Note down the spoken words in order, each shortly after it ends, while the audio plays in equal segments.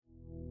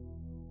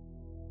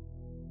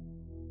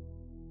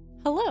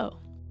Hello,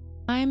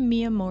 I'm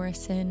Mia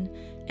Morrison,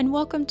 and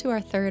welcome to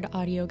our third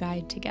audio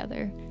guide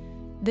together.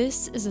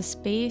 This is a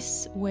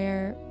space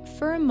where,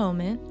 for a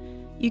moment,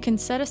 you can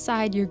set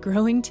aside your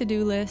growing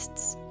to-do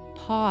lists,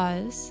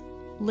 pause,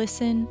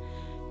 listen,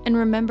 and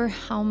remember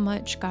how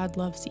much God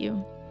loves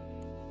you.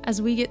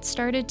 As we get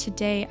started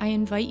today, I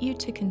invite you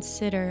to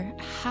consider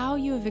how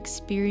you have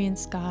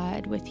experienced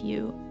God with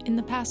you in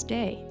the past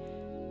day.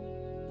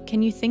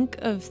 Can you think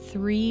of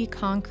 3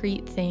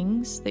 concrete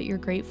things that you're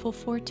grateful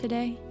for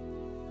today?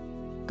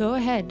 Go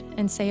ahead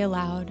and say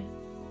aloud,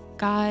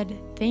 God,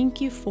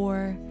 thank you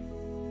for,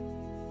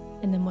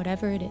 and then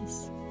whatever it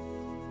is.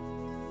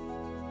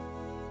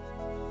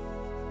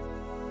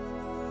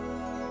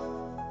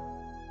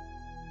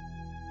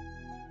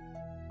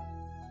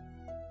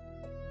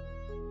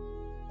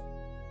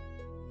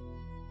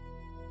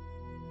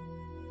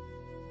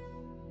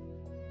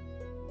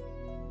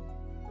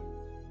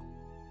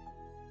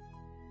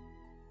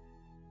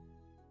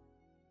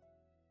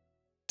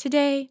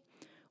 Today,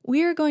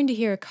 we are going to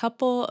hear a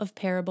couple of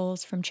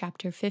parables from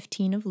chapter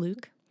 15 of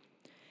Luke.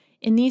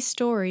 In these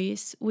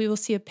stories, we will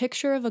see a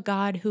picture of a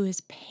God who is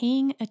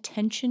paying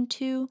attention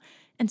to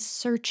and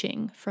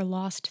searching for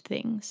lost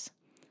things.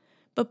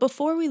 But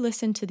before we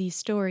listen to these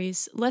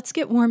stories, let's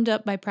get warmed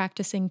up by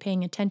practicing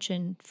paying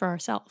attention for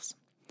ourselves.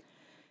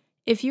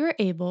 If you're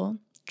able,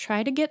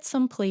 try to get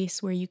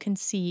someplace where you can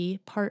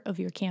see part of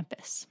your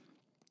campus.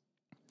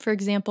 For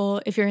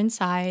example, if you're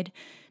inside,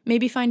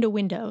 maybe find a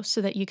window so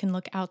that you can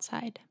look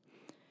outside.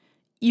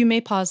 You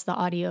may pause the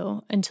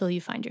audio until you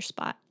find your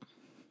spot.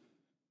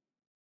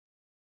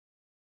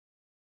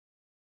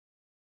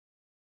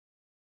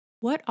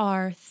 What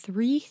are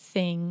 3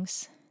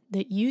 things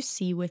that you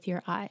see with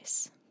your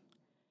eyes?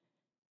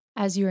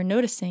 As you are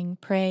noticing,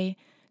 pray,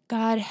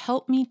 God,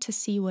 help me to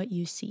see what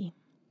you see.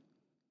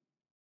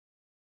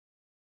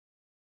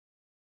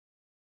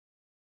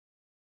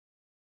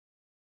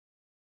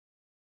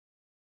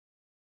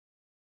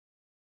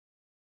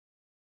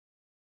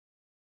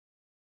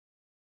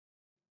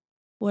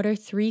 What are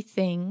 3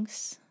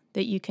 things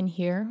that you can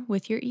hear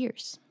with your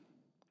ears?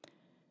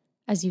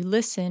 As you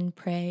listen,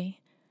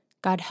 pray,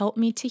 God, help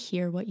me to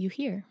hear what you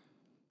hear.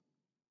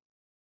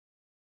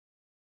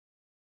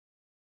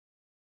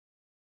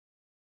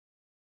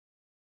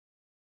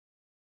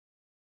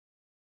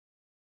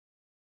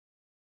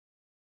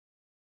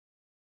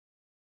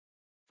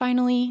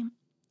 Finally,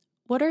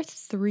 what are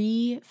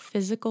 3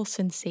 physical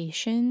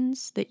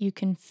sensations that you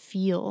can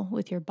feel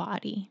with your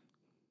body?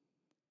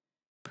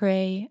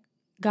 Pray,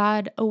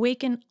 God,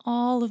 awaken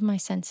all of my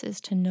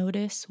senses to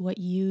notice what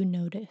you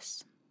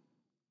notice.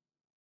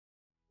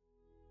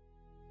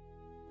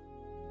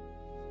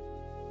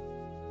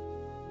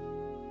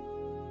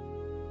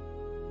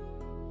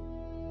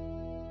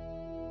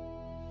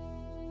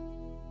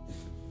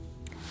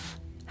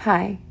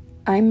 Hi,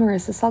 I'm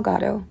Marissa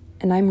Salgado,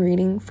 and I'm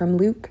reading from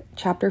Luke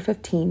chapter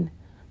 15,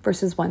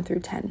 verses 1 through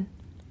 10.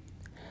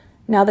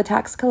 Now the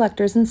tax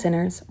collectors and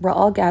sinners were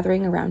all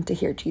gathering around to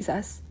hear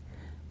Jesus.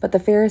 But the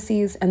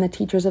Pharisees and the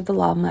teachers of the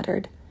law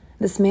muttered,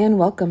 "This man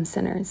welcomes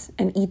sinners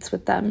and eats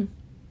with them."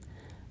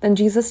 Then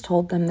Jesus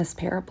told them this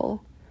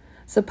parable.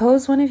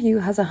 Suppose one of you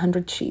has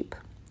 100 sheep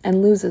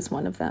and loses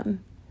one of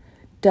them.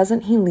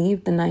 Doesn't he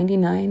leave the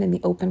 99 in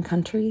the open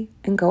country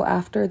and go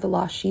after the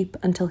lost sheep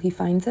until he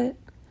finds it?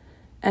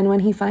 And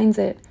when he finds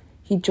it,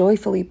 he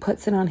joyfully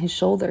puts it on his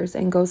shoulders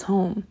and goes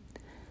home.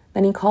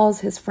 Then he calls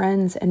his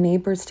friends and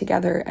neighbors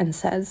together and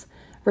says,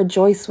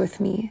 "Rejoice with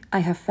me, I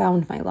have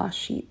found my lost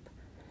sheep."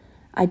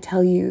 I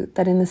tell you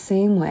that in the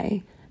same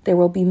way, there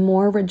will be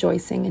more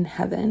rejoicing in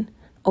heaven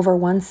over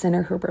one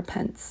sinner who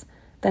repents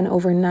than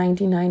over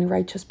 99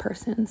 righteous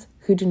persons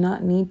who do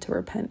not need to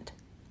repent.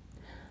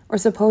 Or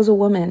suppose a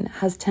woman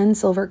has 10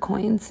 silver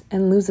coins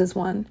and loses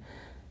one.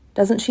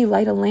 Doesn't she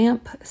light a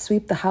lamp,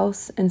 sweep the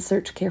house, and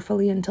search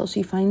carefully until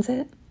she finds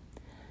it?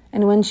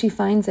 And when she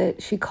finds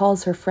it, she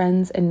calls her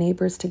friends and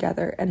neighbors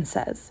together and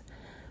says,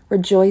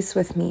 "Rejoice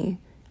with me,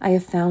 I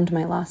have found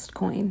my lost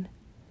coin."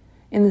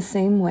 In the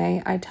same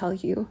way, I tell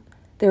you,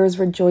 there is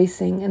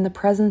rejoicing in the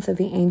presence of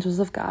the angels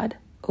of God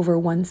over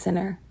one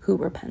sinner who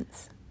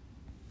repents.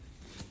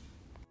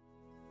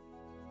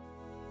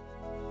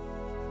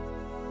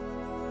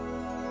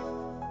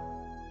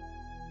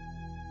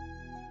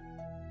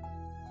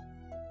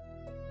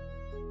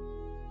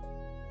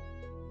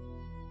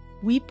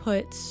 We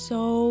put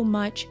so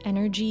much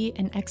energy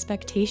and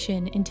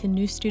expectation into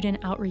new student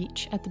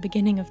outreach at the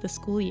beginning of the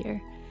school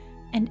year.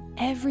 And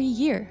every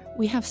year,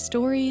 we have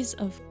stories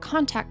of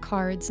contact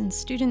cards and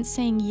students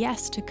saying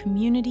yes to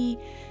community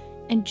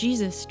and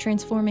Jesus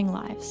transforming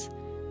lives.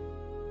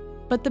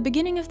 But the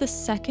beginning of the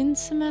second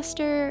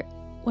semester,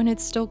 when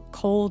it's still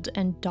cold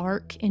and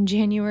dark in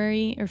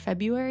January or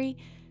February,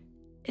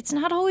 it's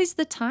not always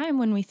the time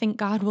when we think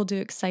God will do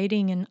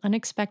exciting and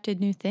unexpected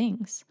new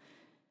things.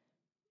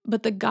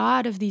 But the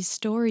God of these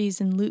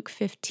stories in Luke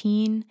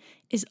 15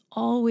 is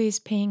always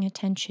paying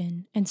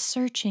attention and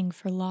searching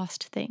for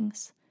lost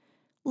things,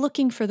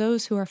 looking for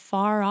those who are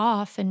far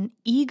off and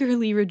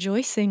eagerly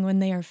rejoicing when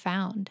they are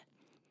found.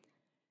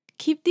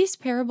 keep these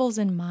parables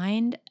in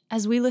mind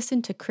as we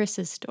listen to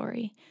Chris's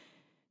story.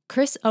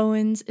 Chris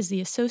Owens is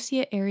the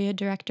Associate Area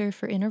Director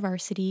for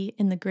InterVarsity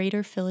in the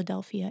greater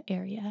Philadelphia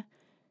area.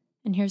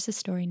 And here's his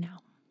story now.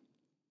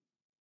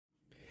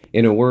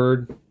 In a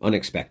word,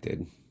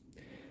 unexpected.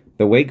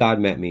 The way God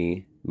met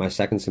me my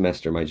second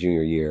semester, my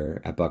junior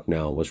year at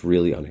Bucknell, was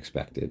really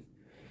unexpected.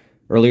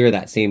 Earlier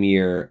that same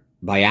year,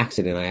 by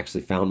accident, I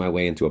actually found my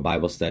way into a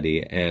Bible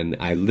study, and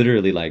I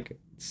literally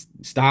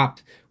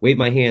stopped, waved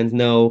my hands,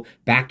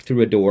 backed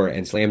through a door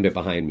and slammed it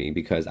behind me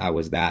because I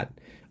was that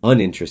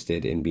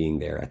uninterested in being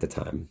there at the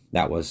time.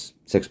 That was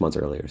 6 months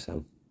earlier.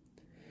 So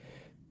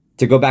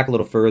to go back a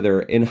little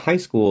further, in high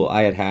school,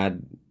 I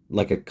had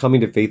a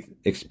coming to faith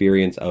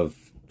experience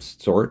of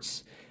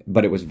sorts,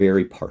 but it was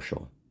very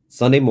partial.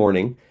 Sunday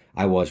morning,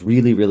 I was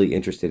really, really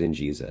interested in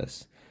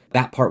Jesus.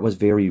 That part was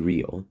very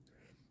real.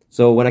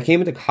 So when I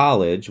came into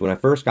college, when I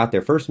first got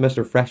there, first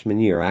semester freshman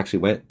year, I actually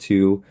went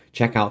to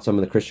check out some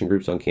of the Christian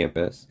groups on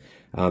campus.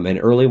 And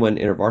early when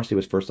InterVarsity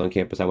was first on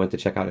campus, I went to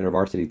check out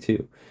InterVarsity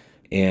too.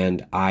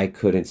 And I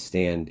couldn't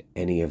stand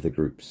any of the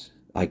groups.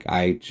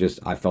 I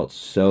felt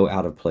so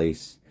out of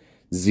place,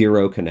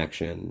 zero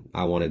connection.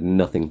 I wanted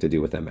nothing to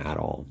do with them at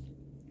all.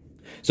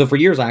 So for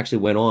years, I actually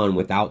went on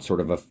without sort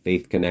of a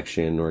faith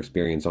connection or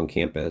experience on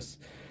campus.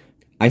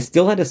 I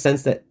still had a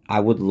sense that I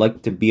would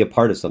like to be a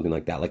part of something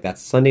like that. Like that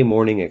Sunday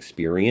morning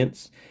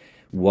experience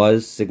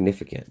was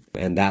significant.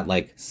 And that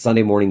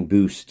Sunday morning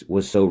boost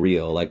was so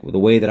real. Like the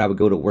way that I would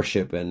go to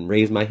worship and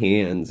raise my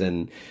hands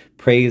and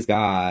praise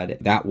God,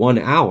 that 1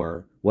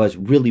 hour was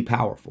really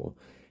powerful.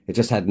 It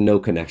just had no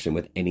connection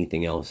with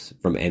anything else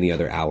from any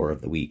other hour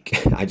of the week.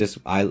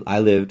 I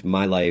lived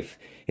my life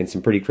in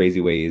some pretty crazy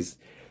ways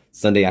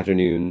Sunday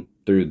afternoon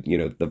through,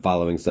 the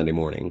following Sunday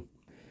morning.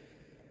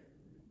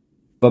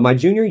 But my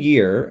junior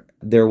year,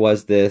 there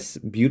was this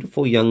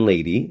beautiful young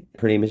lady.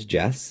 Her name is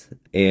Jess,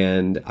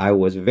 and I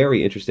was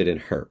very interested in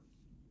her.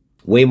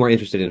 Way more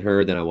interested in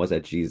her than I was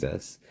at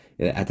Jesus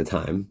at the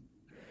time.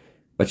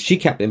 But she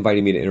kept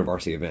inviting me to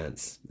InterVarsity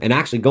events. And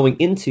actually going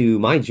into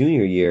my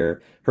junior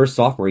year, her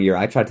sophomore year,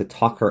 I tried to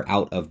talk her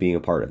out of being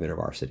a part of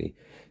InterVarsity.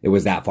 It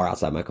was that far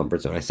outside my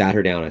comfort zone. I sat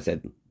her down. I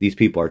said, these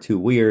people are too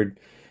weird.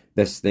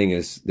 This thing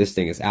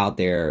is out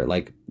there.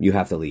 You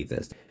have to leave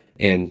this.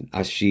 And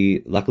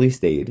she luckily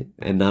stayed,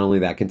 and not only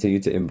that,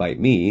 continued to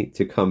invite me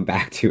to come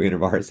back to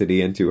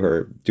InterVarsity and to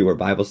her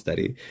Bible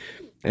study.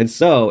 And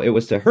so it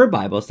was to her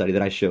Bible study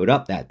that I showed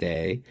up that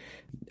day.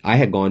 I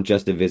had gone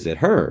just to visit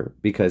her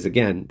because,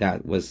 again,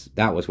 that was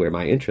where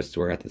my interests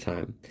were at the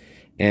time.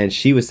 And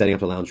she was setting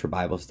up a lounge for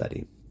Bible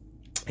study.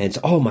 And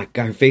so, oh my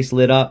God, her face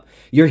lit up.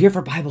 You're here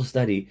for Bible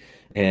study.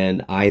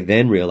 And I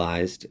then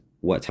realized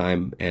what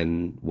time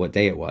and what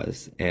day it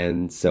was.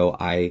 And so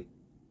I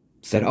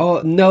said,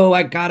 oh, no,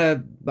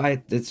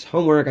 it's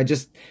homework. I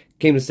just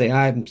came to say,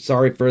 I'm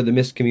sorry for the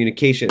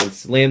miscommunication, and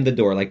slammed the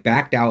door,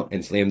 backed out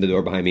and slammed the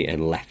door behind me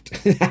and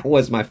left. That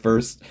was my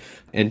first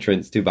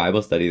entrance to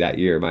Bible study that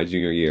year, my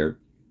junior year.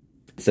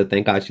 So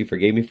thank God she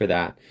forgave me for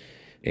that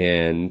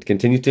and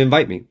continued to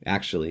invite me,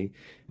 actually,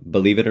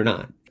 believe it or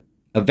not.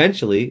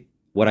 Eventually,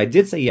 what I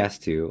did say yes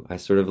to, I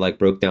sort of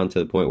broke down to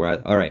the point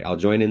where all right, I'll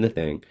join in the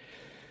thing.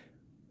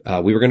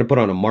 We were going to put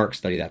on a Mark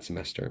study that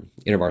semester.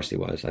 InterVarsity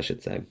was, I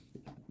should say.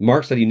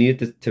 Mark said you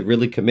needed to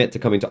really commit to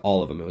coming to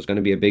all of them. It was going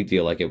to be a big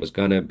deal. It was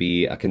going to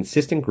be a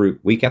consistent group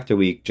week after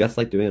week, just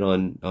like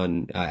doing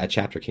it at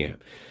chapter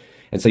camp.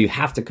 And so you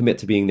have to commit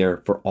to being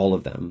there for all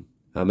of them.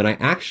 And I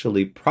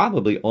actually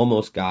probably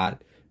almost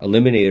got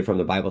eliminated from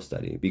the Bible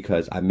study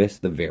because I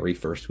missed the very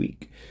first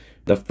week.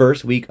 The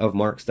first week of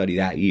Mark study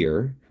that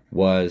year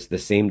was the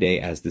same day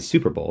as the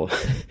Super Bowl.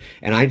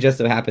 And I just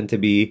so happened to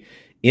be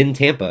in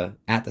Tampa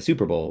at the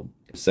Super Bowl,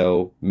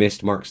 so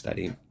missed Mark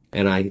study.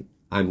 And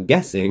I'm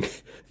guessing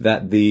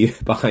that the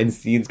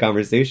behind-the-scenes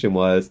conversation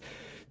was,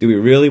 do we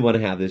really want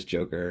to have this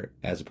joker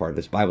as a part of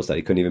this Bible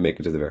study? Couldn't even make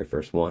it to the very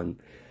first one.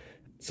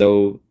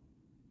 So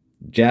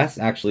Jess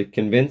actually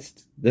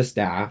convinced the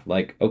staff,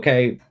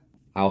 okay,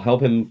 I'll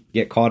help him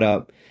get caught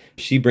up.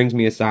 She brings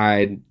me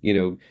aside,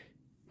 in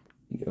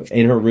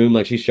her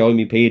room, she's showing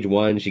me page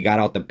 1. She got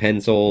out the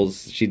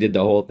pencils. She did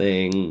the whole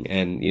thing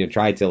and,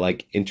 tried to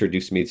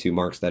introduce me to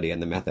Mark study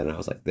and the method. And I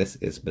was like, this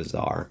is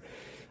bizarre.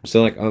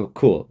 So oh,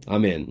 cool,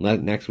 I'm in.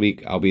 Next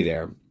week, I'll be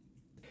there.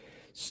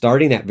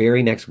 Starting that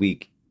very next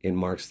week in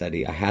Mark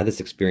study, I had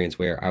this experience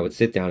where I would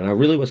sit down and I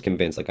really was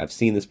convinced, I've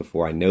seen this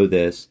before, I know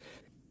this.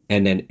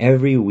 And then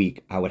every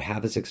week I would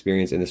have this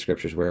experience in the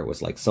scriptures where it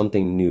was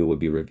something new would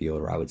be revealed,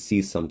 or I would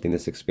see something,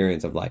 this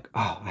experience of oh,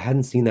 I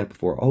hadn't seen that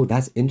before. Oh,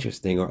 that's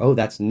interesting. Or, oh,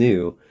 that's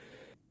new.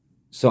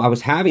 So I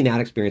was having that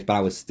experience, but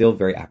I was still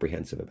very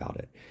apprehensive about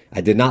it. I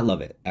did not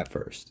love it at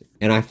first.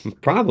 And I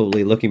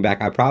probably, looking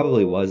back, I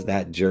probably was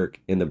that jerk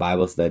in the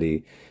Bible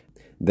study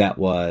that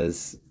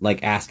was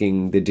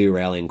asking the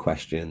derailing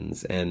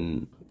questions.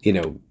 And,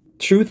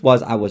 truth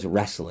was I was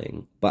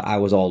wrestling, but I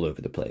was all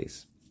over the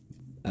place.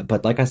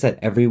 But like I said,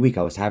 every week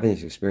I was having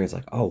this experience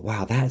oh,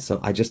 wow,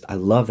 I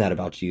love that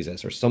about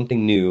Jesus, or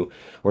something new,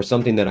 or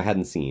something that I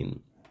hadn't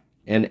seen.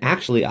 And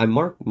actually, I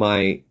marked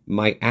my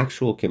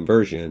actual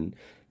conversion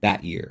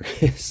that year.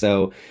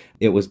 So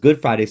it was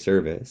Good Friday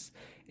service,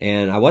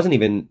 and I wasn't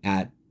even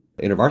at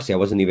InterVarsity. I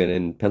wasn't even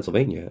in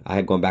Pennsylvania. I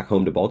had gone back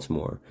home to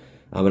Baltimore,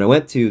 and I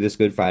went to this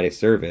Good Friday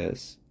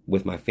service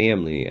with my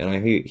family, and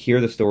I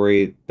hear the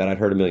story that I'd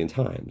heard a million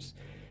times.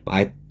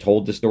 I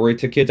told the story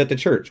to kids at the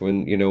church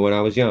when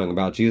I was young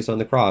about Jesus on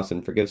the cross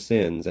and forgive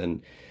sins,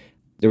 and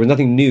there was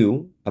nothing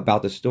new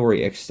about the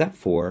story except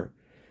for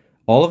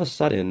all of a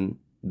sudden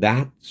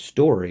that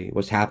story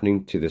was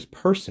happening to this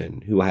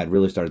person who I had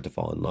really started to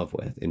fall in love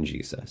with in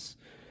Jesus.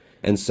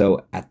 And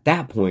so at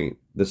that point,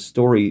 the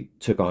story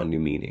took on new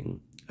meaning.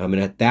 And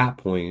at that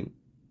point,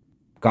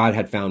 God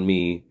had found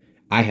me.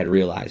 I had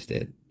realized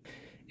it.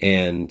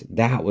 And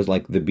that was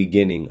like the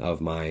beginning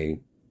of my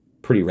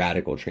pretty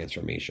radical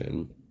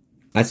transformation.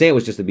 I say it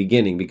was just the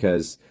beginning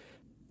because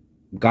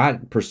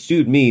God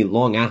pursued me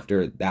long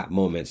after that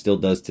moment, still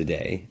does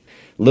today.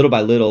 Little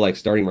by little, like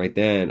starting right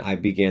then, I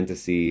began to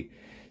see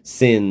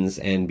sins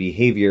and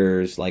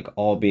behaviors like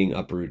all being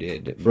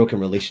uprooted, broken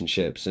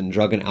relationships and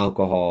drug and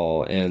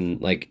alcohol. And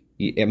like,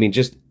 I mean,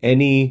 just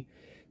any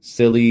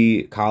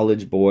silly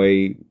college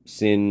boy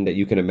sin that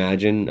you can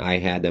imagine, I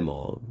had them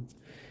all.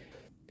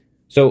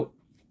 So,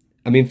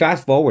 I mean,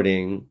 fast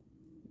forwarding,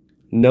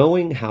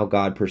 knowing how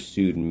God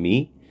pursued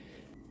me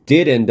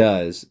did and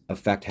does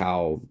affect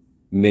how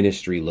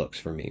ministry looks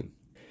for me.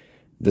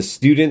 The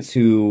students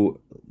who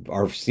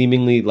are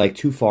seemingly like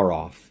too far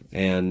off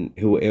and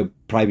who it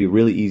would probably be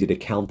really easy to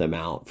count them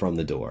out from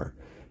the door,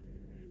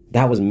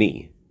 that was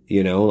me,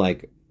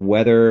 like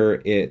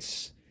whether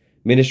it's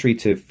ministry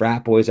to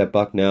frat boys at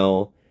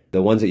Bucknell,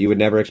 the ones that you would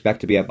never expect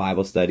to be at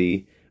Bible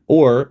study,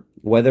 or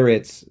whether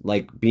it's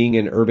like being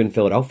in urban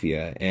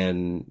Philadelphia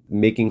and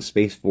making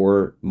space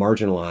for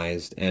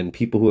marginalized and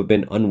people who have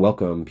been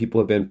unwelcome, people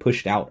who have been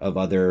pushed out of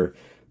other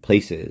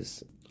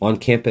places on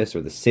campus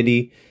or the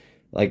city.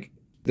 Like,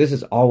 this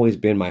has always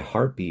been my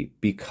heartbeat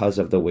because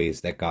of the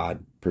ways that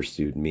God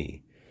pursued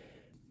me.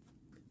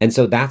 And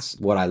so that's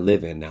what I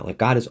live in now. Like,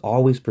 God is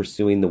always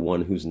pursuing the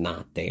one who's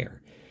not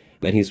there.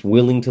 And he's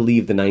willing to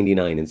leave the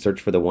 99 and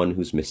search for the one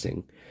who's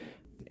missing.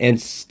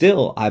 And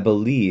still, I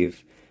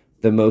believe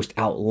the most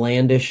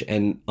outlandish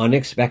and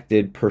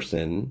unexpected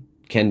person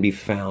can be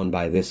found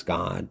by this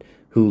God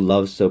who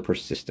loves so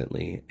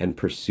persistently and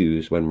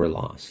pursues when we're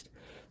lost.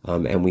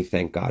 And we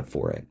thank God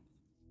for it.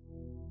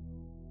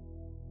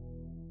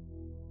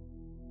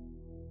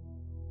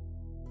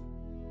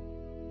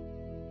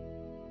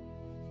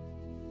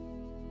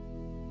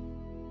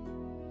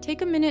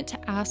 Take a minute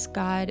to ask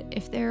God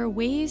if there are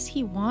ways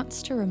He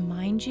wants to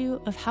remind you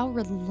of how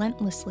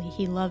relentlessly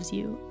He loves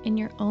you in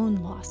your own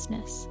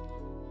lostness.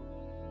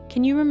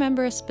 Can you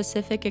remember a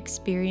specific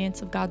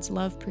experience of God's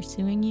love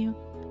pursuing you?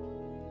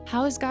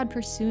 How is God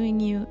pursuing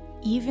you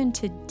even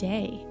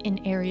today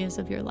in areas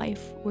of your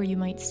life where you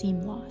might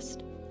seem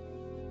lost?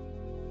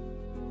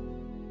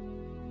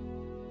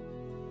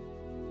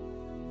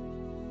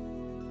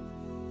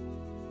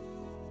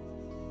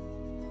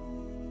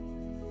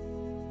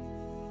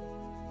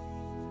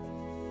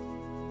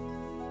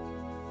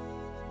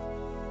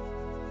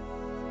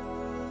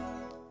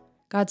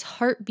 God's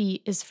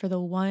heartbeat is for the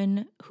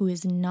one who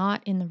is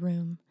not in the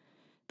room,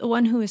 the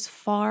one who is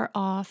far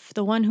off,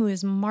 the one who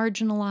is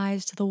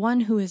marginalized, the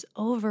one who is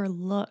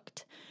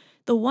overlooked,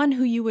 the one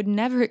who you would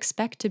never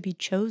expect to be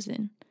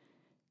chosen.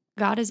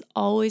 God is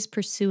always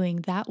pursuing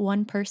that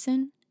one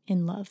person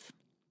in love.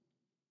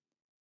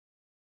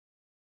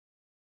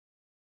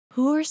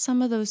 Who are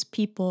some of those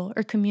people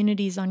or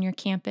communities on your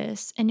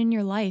campus and in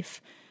your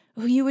life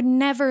who you would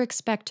never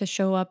expect to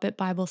show up at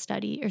Bible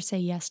study or say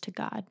yes to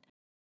God?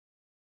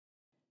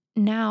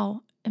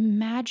 Now,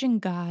 imagine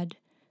God,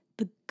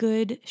 the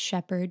good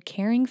shepherd,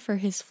 caring for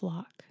his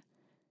flock.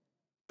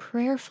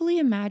 Prayerfully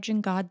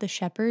imagine God the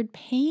shepherd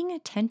paying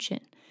attention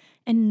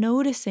and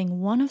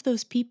noticing one of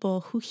those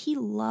people who he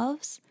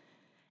loves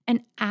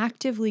and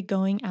actively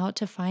going out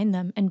to find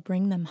them and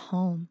bring them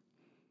home.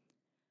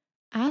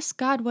 Ask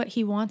God what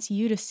he wants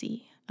you to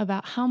see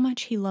about how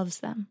much he loves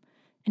them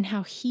and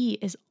how he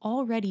is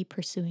already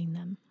pursuing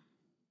them.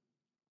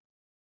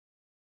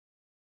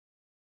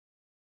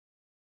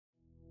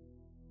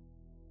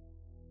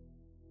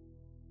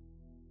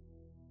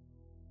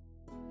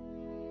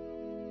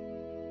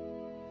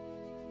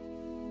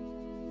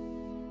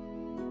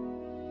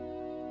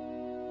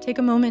 Take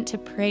a moment to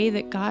pray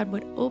that God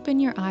would open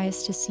your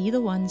eyes to see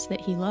the ones that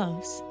he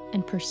loves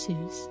and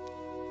pursues.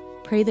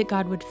 Pray that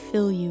God would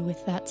fill you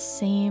with that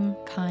same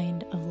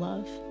kind of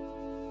love.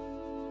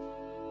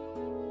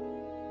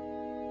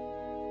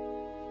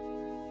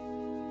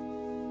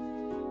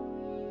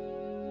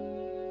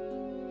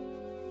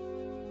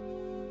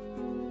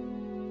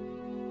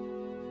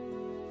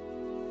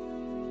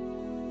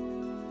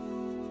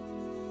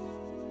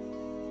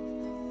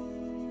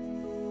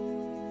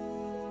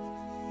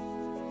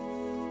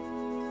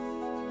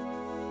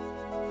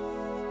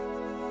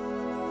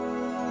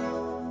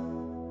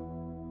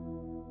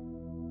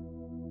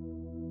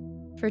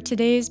 For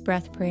today's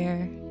breath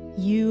prayer,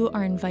 you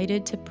are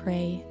invited to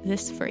pray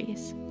this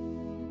phrase: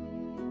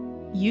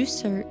 You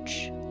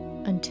search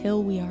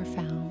until we are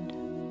found.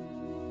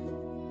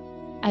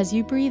 As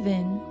you breathe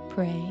in,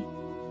 pray,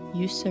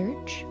 you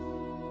search.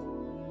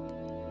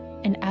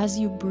 And as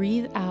you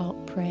breathe out,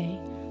 pray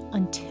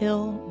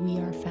until we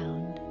are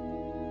found.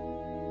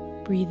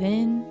 Breathe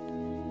in,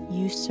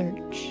 you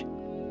search.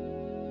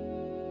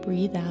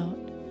 Breathe out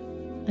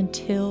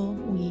until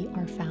we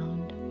are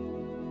found.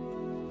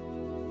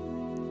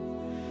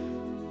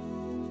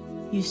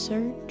 You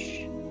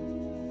search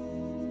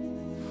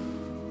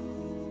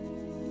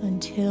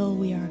until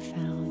we are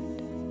found.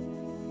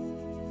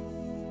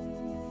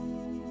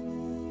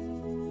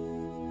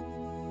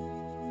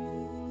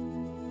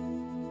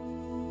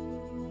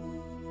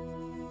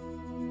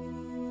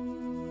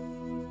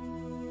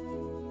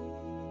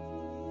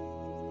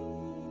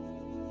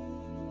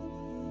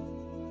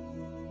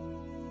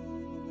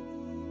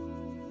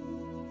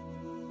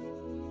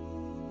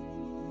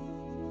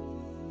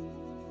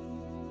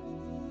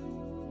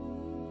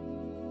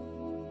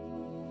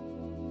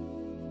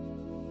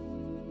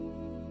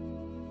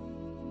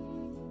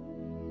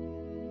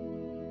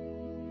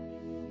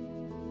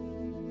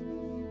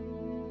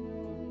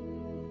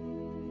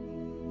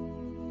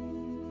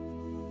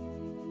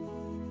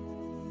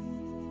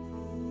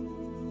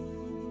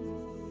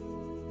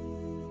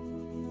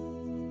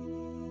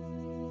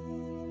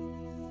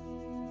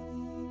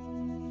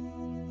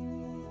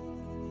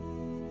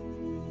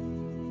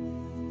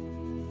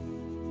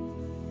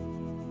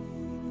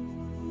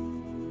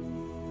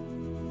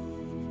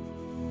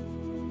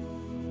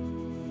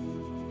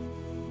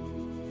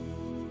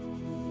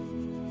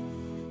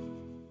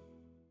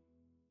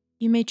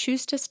 You may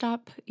choose to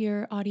stop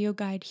your audio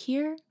guide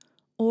here,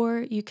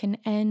 or you can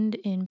end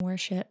in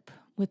worship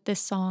with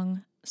this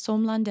song,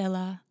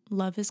 Somlandela,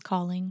 Love is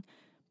Calling,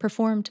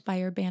 performed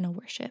by Urbana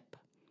Worship.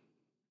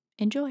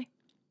 Enjoy.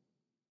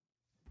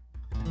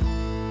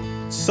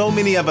 So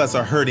many of us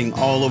are hurting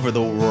all over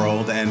the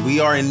world, and we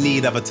are in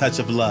need of a touch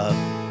of love.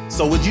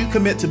 So would you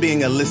commit to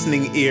being a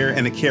listening ear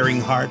and a caring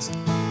heart?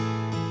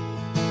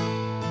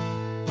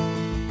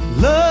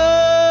 Love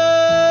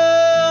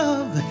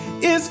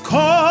is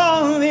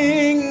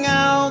calling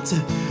out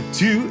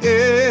to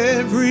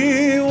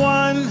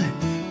everyone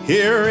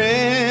here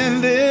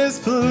in this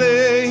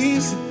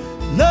place.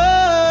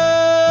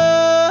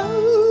 Love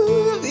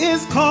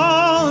is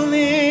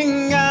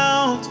calling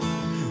out.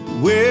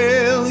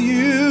 Will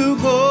you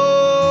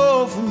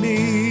go for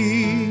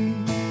me?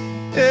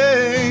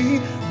 Hey,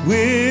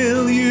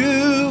 will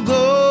you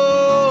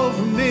go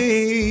for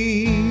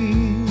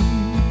me?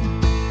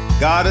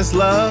 God is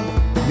love.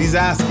 He's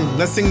asking.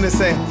 Let's sing this.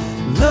 Say,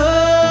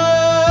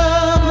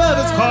 love, love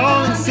is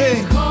calling.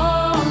 Say,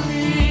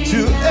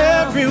 to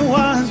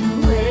everyone,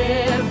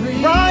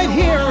 right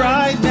here,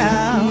 right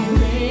now,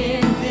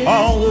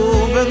 all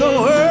over the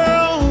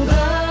world.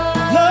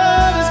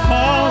 Love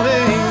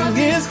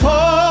is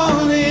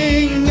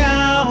calling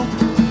out.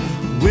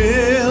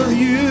 Will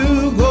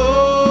you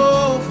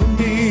go for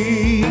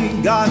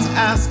me? God's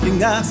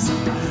asking us,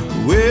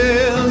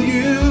 will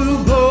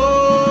you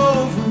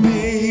go for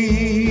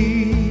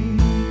me?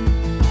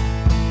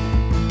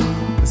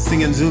 Let's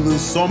sing in Zulu,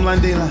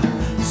 Somlandela,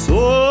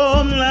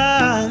 Somlandela,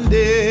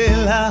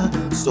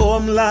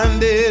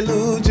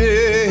 Somlandelu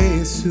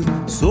Jesu,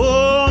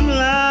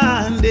 Somlandela,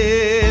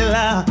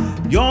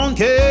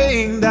 yonke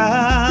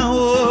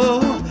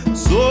indawo,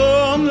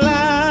 Somlandela,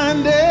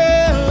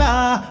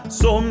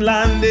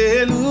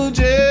 Somlandelu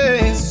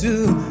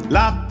Jesu,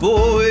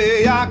 lapho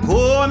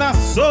yakhona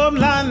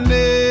Somlandela.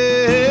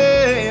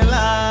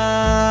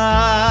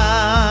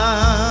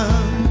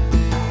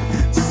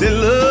 Say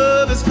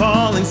love is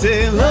calling,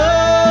 say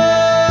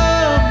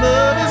love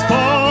is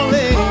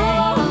calling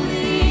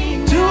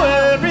to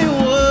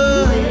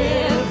everyone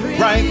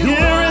right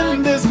here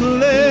in this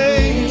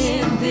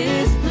place.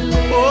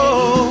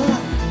 Oh,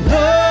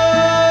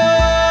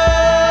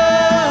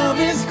 love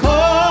is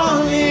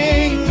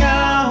calling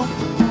out.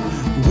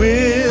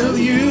 Will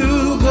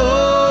you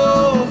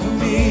go for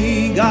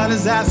me? God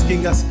is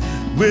asking us,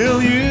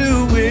 will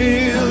you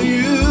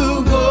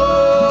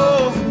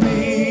go for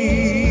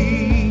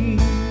me?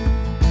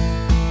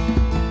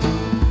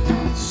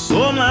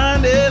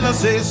 Somlandela,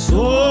 say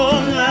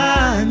Somlandela,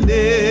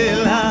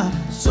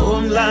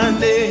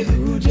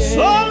 Somlandela,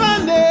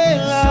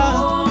 Somlandela,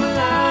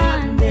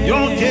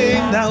 yonke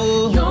indawo,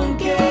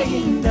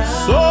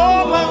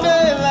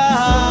 Somlandela,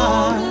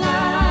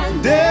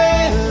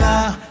 Dela,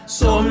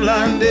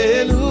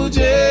 Somlandelu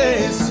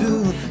Jesu,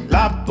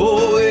 lapho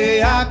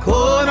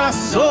yakhona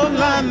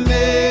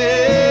Somlandela.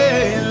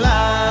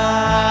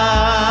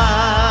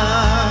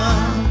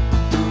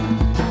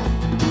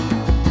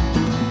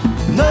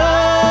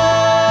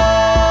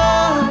 Love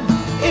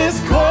is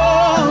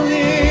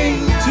calling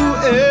to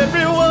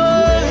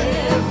everyone.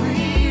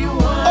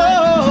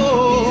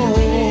 Oh,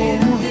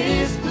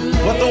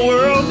 what the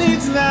world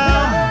needs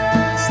now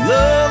is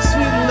love,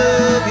 sweet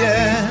love,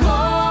 yeah.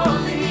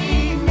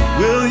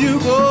 Will you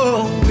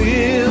go?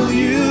 Will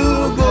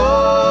you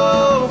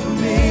go for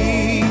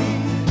me?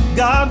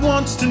 God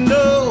wants to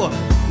know,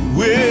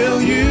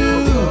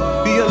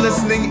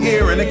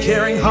 and a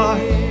caring heart.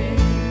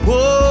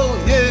 Whoa,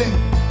 yeah.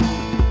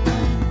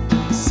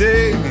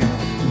 Sing.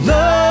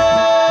 Love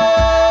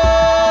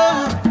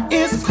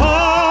is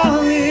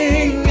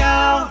calling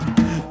out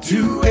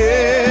to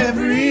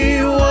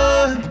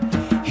everyone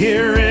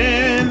here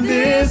in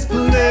this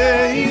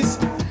place.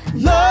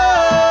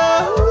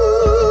 Love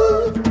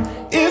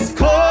is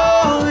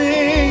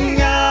calling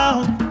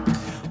out.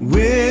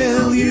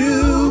 Will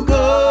you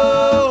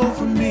go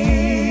for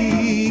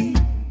me?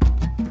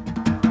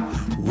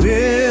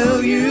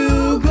 Will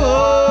you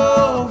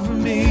go for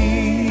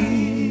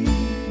me?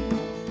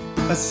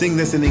 Let's sing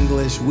this in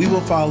English. We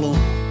will follow.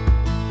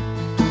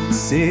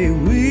 Say,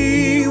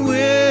 we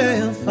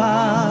will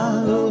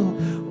follow.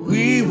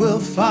 We will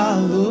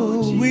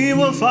follow. We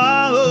will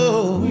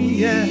follow.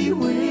 Yeah. We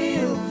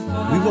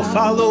will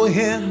follow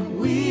him.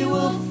 We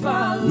will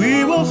follow.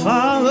 We will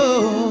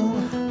follow.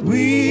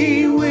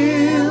 We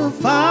will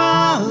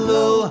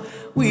follow.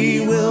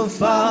 We will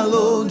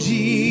follow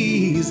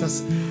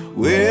Jesus.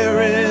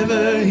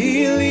 Wherever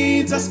he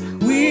leads us,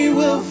 we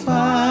will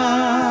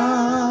follow.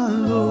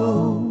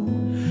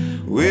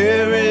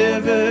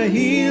 Wherever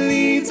he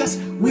leads us,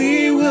 we